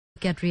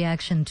Get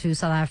reaction to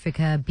South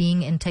Africa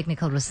being in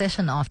technical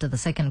recession after the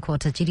second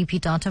quarter. GDP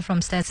data from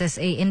Stats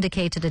SA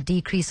indicated a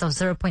decrease of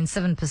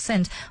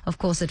 0.7%. Of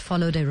course, it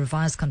followed a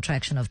revised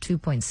contraction of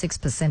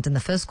 2.6% in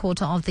the first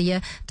quarter of the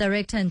year.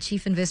 Director and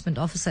Chief Investment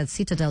Officer at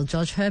Citadel,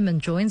 George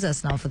Herman, joins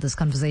us now for this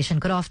conversation.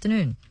 Good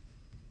afternoon.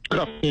 Good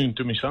afternoon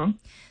to me, son.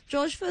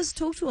 George, first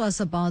talk to us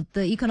about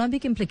the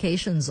economic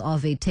implications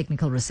of a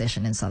technical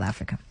recession in South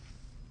Africa.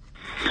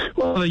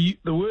 Well,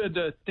 the word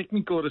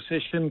technical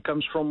recession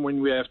comes from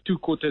when we have two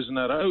quarters in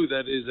a row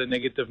that is a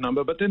negative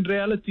number. But in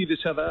reality, the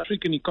South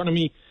African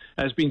economy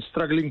has been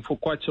struggling for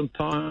quite some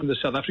time. The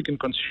South African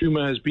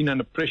consumer has been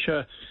under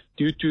pressure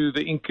due to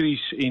the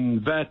increase in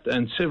VAT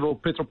and several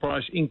petrol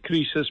price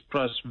increases,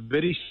 plus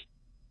very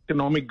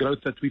economic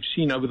growth that we've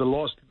seen over the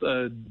last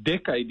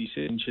decade,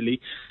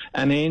 essentially,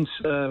 and hence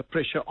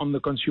pressure on the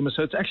consumer.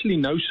 So it's actually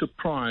no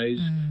surprise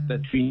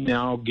that we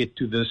now get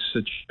to this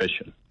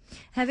situation.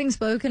 Having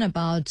spoken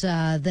about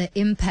the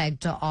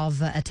impact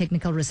of a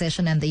technical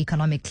recession and the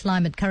economic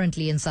climate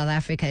currently in South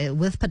Africa,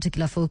 with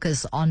particular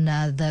focus on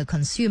the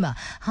consumer,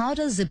 how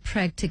does it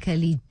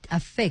practically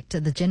affect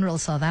the general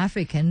South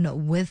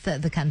African with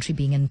the country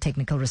being in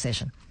technical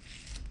recession?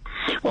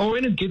 Well,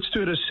 when it gets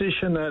to a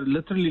recession,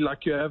 literally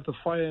like you have the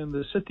fire in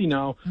the city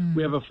now,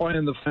 we have a fire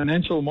in the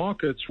financial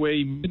markets where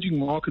emerging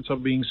markets are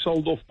being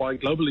sold off by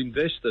global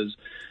investors.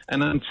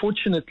 And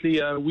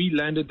unfortunately, we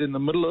landed in the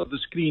middle of the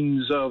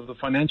screens of the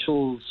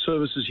financial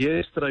services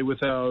yesterday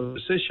with our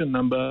recession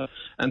number,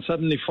 and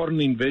suddenly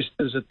foreign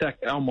investors attack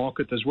our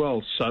market as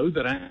well. So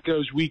the rand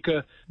goes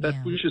weaker,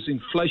 that pushes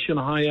inflation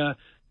higher,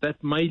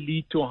 that may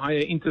lead to higher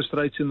interest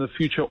rates in the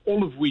future,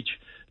 all of which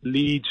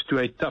leads to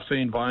a tougher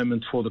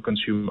environment for the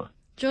consumer.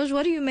 George,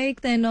 what do you make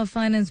then of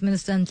Finance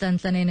Minister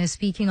Nhlanhla Nene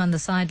speaking on the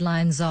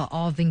sidelines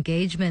of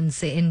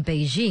engagements in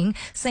Beijing,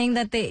 saying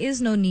that there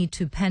is no need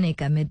to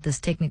panic amid this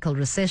technical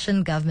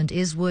recession? Government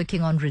is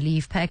working on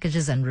relief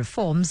packages and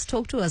reforms.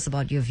 Talk to us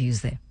about your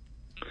views there.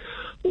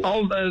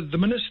 Well, the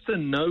minister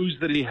knows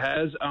that he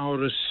has our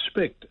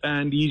respect,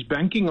 and he's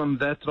banking on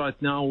that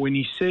right now when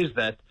he says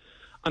that.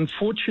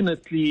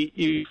 Unfortunately,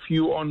 if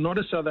you are not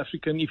a South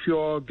African, if you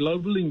are a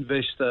global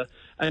investor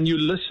and you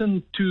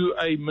listen to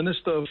a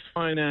Minister of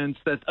Finance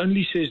that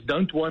only says,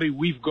 don't worry,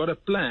 we've got a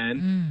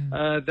plan,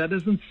 that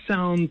doesn't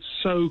sound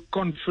so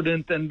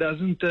confident and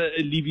doesn't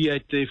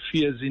alleviate their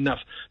fears enough.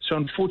 So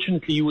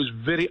unfortunately, he was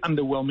very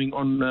underwhelming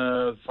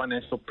on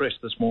financial press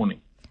this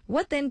morning.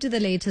 What then do the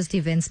latest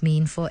events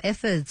mean for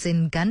efforts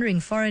in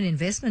garnering foreign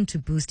investment to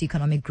boost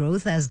economic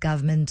growth, as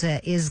government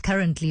is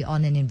currently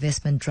on an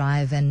investment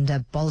drive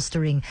and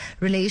bolstering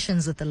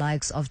relations with the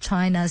likes of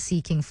China,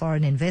 seeking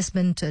foreign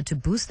investment to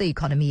boost the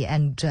economy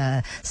and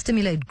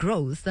stimulate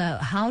growth?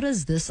 How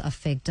does this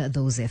affect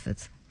those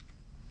efforts?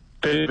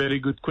 Very, very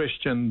good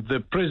question.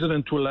 The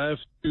president will have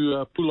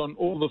to pull on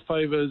all the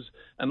favors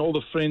and all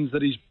the friends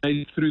that he's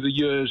made through the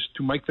years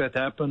to make that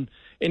happen.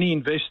 Any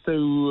investor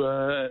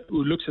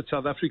who looks at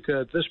South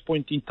Africa at this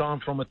point in time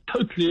from a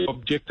totally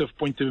objective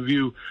point of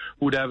view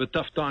would have a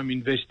tough time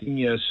investing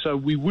here. So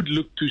we would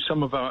look to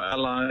some of our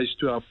allies,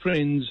 to our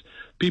friends,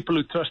 people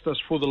who trust us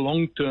for the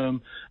long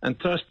term and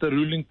trust the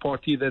ruling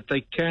party that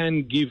they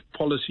can give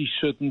policy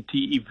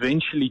certainty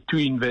eventually to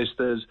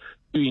investors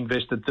to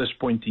invest at this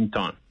point in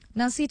time.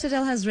 Now,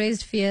 Citadel has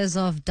raised fears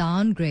of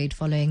downgrade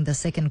following the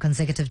second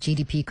consecutive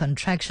GDP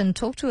contraction.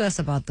 Talk to us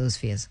about those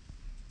fears.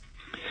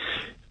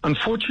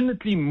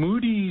 Unfortunately,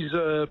 Moody's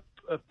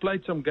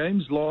played some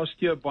games last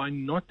year by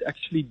not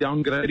actually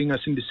downgrading us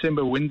in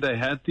December when they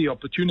had the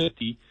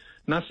opportunity.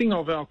 Nothing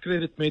of our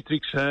credit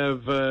metrics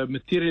have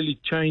materially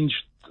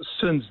changed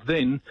since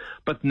then,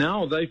 but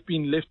now they've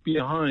been left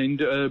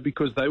behind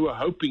because they were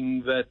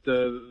hoping that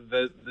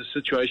the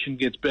situation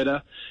gets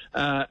better.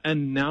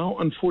 And now,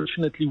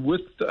 unfortunately,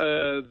 with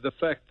the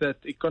fact that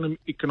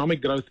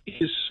economic growth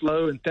is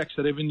slow and tax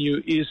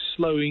revenue is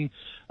slowing,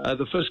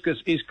 the fiscus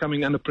is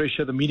coming under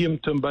pressure. The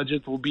medium-term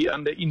budget will be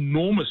under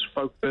enormous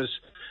focus,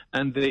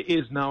 and there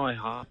is now a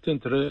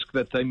heightened risk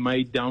that they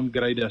may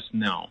downgrade us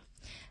now.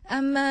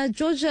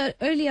 George,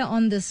 earlier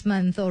on this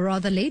month, or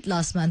rather late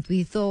last month,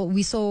 we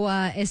saw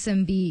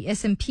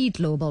S&P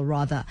Global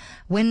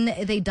when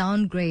they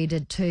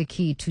downgraded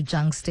Turkey to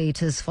junk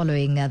status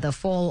following the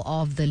fall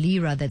of the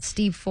lira, that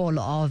steep fall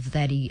of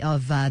the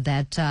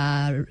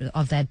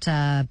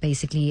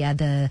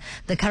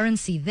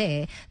currency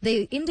there.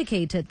 They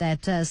indicated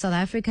that South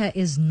Africa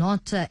is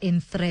not in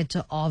threat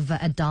of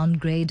a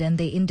downgrade, and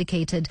they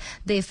indicated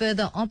their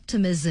further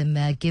optimism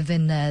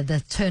given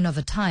the turn of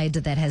a tide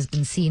that has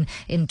been seen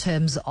in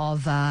terms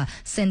of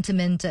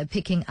sentiment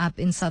picking up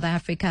in South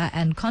Africa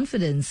and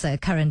confidence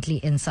currently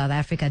in South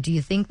Africa. Do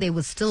you think they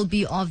will still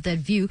be of that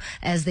view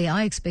as they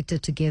are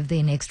expected to give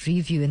their next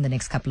review in the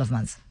next couple of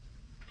months?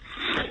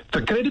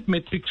 The credit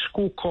metric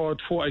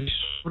scorecard for a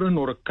sovereign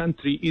or a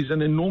country is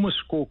an enormous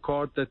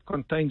scorecard that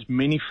contains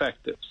many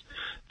factors.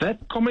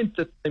 That comment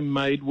that they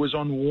made was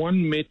on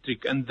one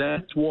metric, and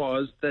that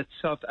was that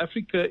South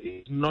Africa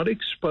is not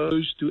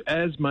exposed to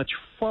as much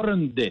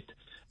foreign debt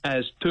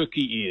as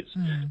Turkey is.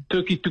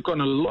 Turkey took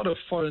on a lot of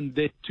foreign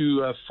debt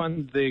to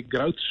fund their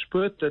growth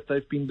spurt that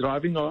they've been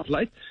driving of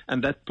late,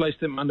 and that placed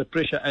them under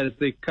pressure as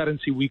their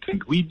currency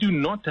weakened. We do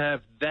not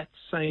have that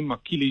same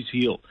Achilles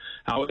heel.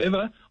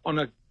 However, on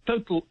a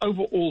total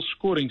overall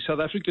scoring, South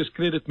Africa's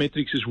credit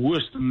metrics is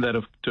worse than that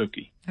of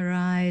Turkey.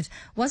 Right.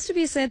 What's to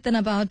be said then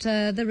about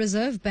the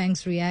Reserve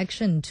Bank's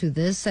reaction to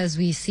this, as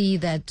we see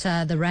that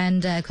the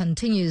Rand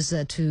continues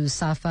to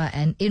suffer,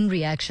 and in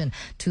reaction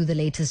to the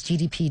latest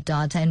GDP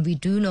data? And we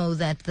do know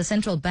that the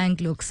central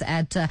bank looks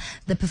at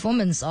the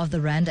performance of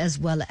the Rand as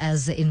well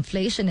as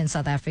inflation in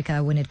South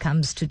Africa when it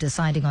comes to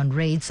deciding on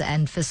rates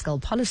and fiscal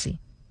policy.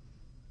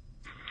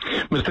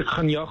 Mr.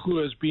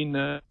 Kganyago has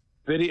been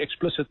very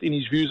explicit in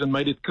his views and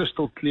made it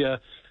crystal clear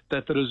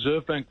that the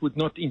Reserve Bank would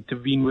not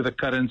intervene with the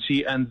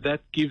currency, and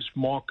that gives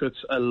markets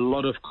a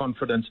lot of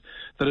confidence.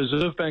 The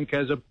Reserve Bank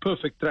has a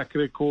perfect track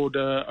record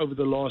over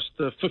the last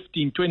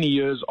 15, 20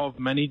 years of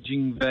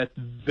managing that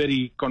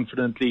very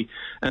confidently.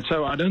 And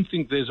so I don't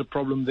think there's a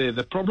problem there.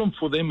 The problem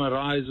for them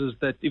arises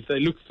that if they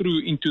look through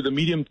into the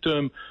medium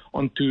term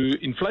onto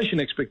inflation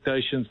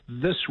expectations,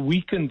 this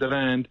weakened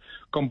Rand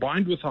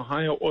combined with a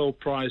higher oil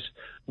price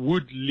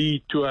would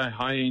lead to a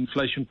higher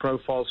inflation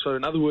profile. So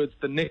in other words,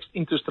 the next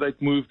interest rate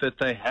move that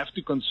they have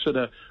to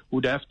consider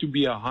would have to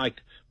be a hike.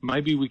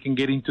 Maybe we can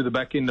get into the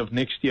back end of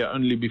next year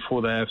only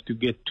before they have to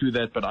get to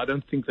that, but I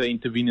don't think they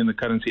intervene in the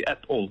currency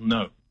at all,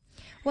 no.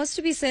 What's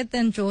to be said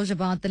then, George,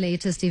 about the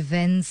latest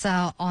events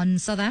on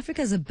South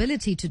Africa's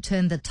ability to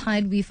turn the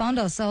tide? We found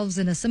ourselves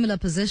in a similar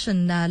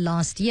position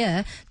last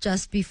year,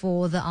 just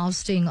before the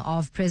ousting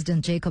of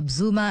President Jacob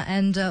Zuma,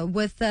 and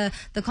with the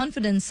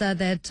confidence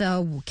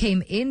that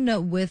came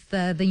in with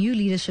the new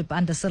leadership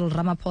under Cyril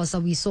Ramaphosa,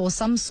 we saw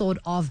some sort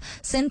of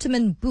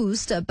sentiment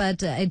boost,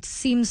 but it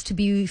seems to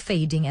be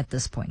fading at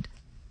this point.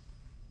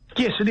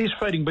 Yes, it is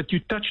fading, but you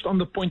touched on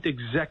the point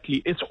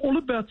exactly. It's all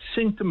about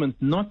sentiment,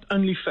 not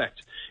only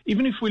facts.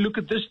 Even if we look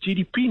at this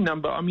GDP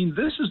number, I mean,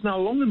 this is now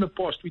long in the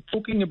past. We're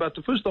talking about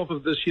the first half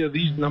of this year,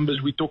 these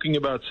numbers we're talking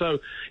about. So,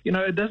 you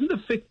know, it doesn't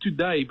affect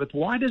today, but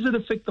why does it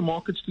affect the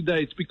markets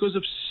today? It's because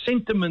of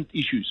sentiment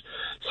issues.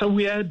 So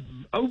we had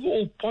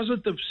overall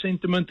positive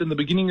sentiment in the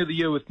beginning of the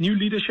year with new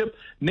leadership,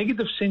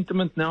 negative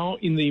sentiment now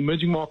in the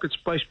emerging market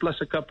space, plus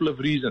a couple of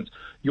reasons.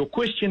 Your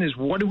question is,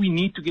 what do we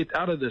need to get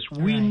out of this?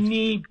 We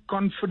need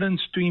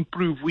confidence to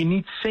improve. We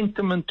need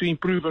sentiment to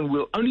improve, and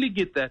we'll only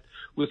get that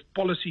with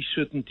policy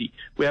certainty.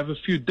 We have a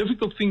few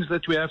difficult things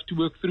that we have to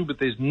work through, but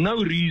there's no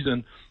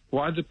reason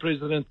why the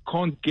president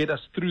can't get us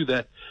through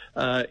that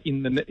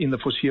in the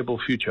foreseeable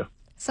future.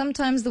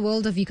 Sometimes the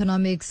world of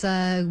economics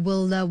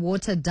will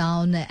water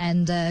down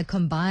and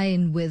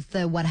combine with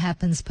what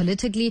happens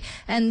politically.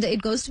 And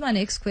it goes to my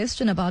next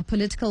question about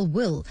political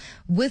will.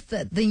 With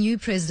the new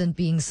president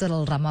being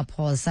Cyril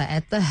Ramaphosa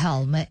at the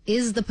helm,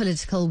 is the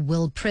political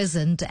will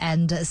present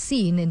and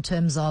seen in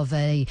terms of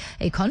a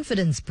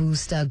confidence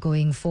booster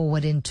going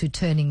forward into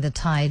turning the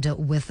tide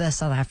with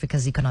South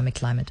Africa's economic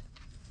climate?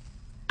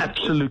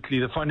 Absolutely.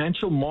 The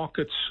financial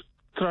markets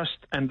trust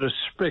and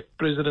respect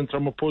President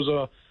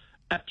Ramaphosa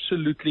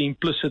absolutely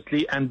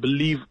implicitly and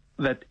believe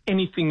that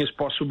anything is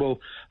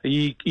possible.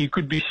 He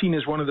could be seen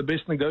as one of the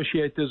best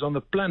negotiators on the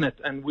planet,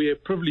 and we're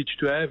privileged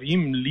to have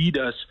him lead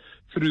us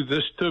through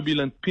this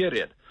turbulent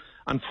period.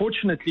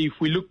 Unfortunately, if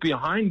we look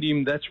behind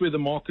him, that's where the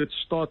market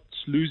starts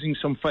losing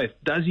some faith.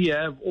 Does he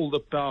have all the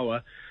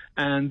power?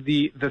 And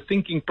the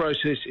thinking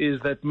process is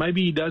that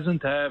maybe he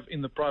doesn't have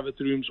in the private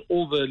rooms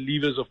all the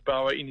levers of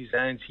power in his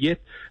hands yet,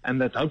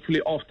 and that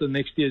hopefully after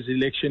next year's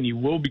election he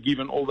will be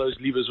given all those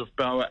levers of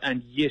power,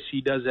 and yes,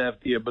 he does have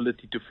the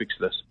ability to fix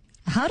this.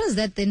 How does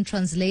that then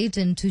translate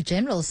into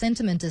general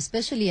sentiment,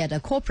 especially at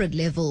a corporate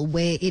level,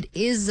 where it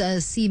is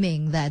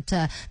seeming that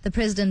the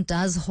president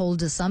does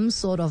hold some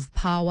sort of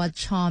power,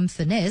 charm,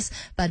 finesse,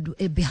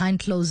 but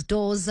behind closed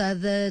doors,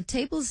 the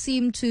tables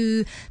seem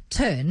to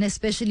turn,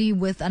 especially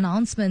with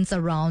announcements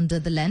around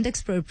the land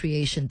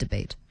expropriation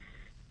debate?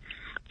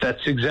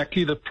 That's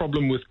exactly the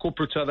problem with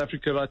corporate South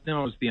Africa right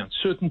now, is the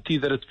uncertainty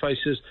that it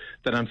faces,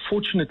 that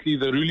unfortunately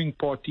the ruling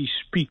party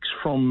speaks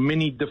from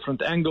many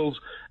different angles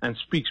and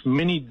speaks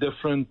many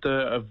different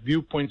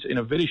viewpoints in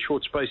a very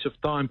short space of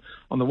time.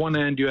 On the one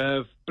hand, you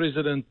have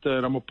President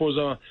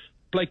Ramaphosa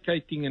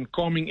placating and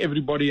calming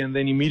everybody, and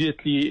then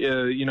immediately,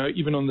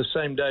 even on the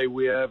same day,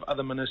 we have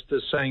other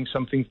ministers saying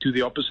something to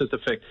the opposite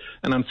effect.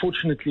 And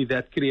unfortunately,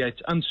 that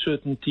creates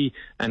uncertainty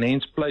and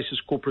hence places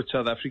corporate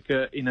South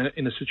Africa in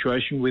a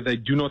situation where they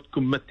do not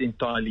commit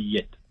entirely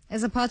yet.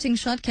 As a parting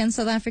shot, can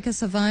South Africa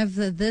survive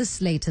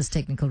this latest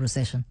technical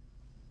recession?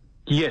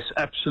 Yes,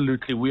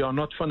 absolutely. We are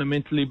not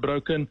fundamentally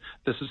broken.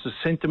 This is a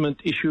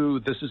sentiment issue.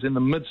 This is in the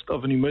midst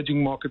of an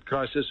emerging market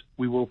crisis.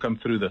 We will come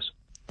through this.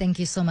 Thank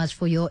you so much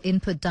for your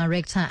input,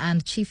 Director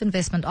and Chief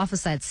Investment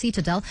Officer at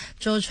Citadel,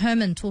 George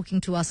Herman,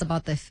 talking to us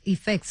about the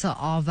effects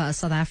of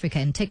South Africa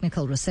in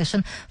technical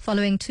recession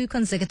following two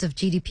consecutive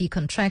GDP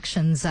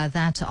contractions,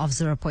 that of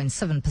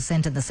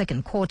 0.7% in the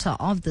second quarter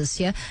of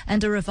this year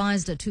and a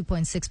revised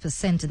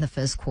 2.6% in the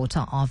first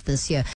quarter of this year.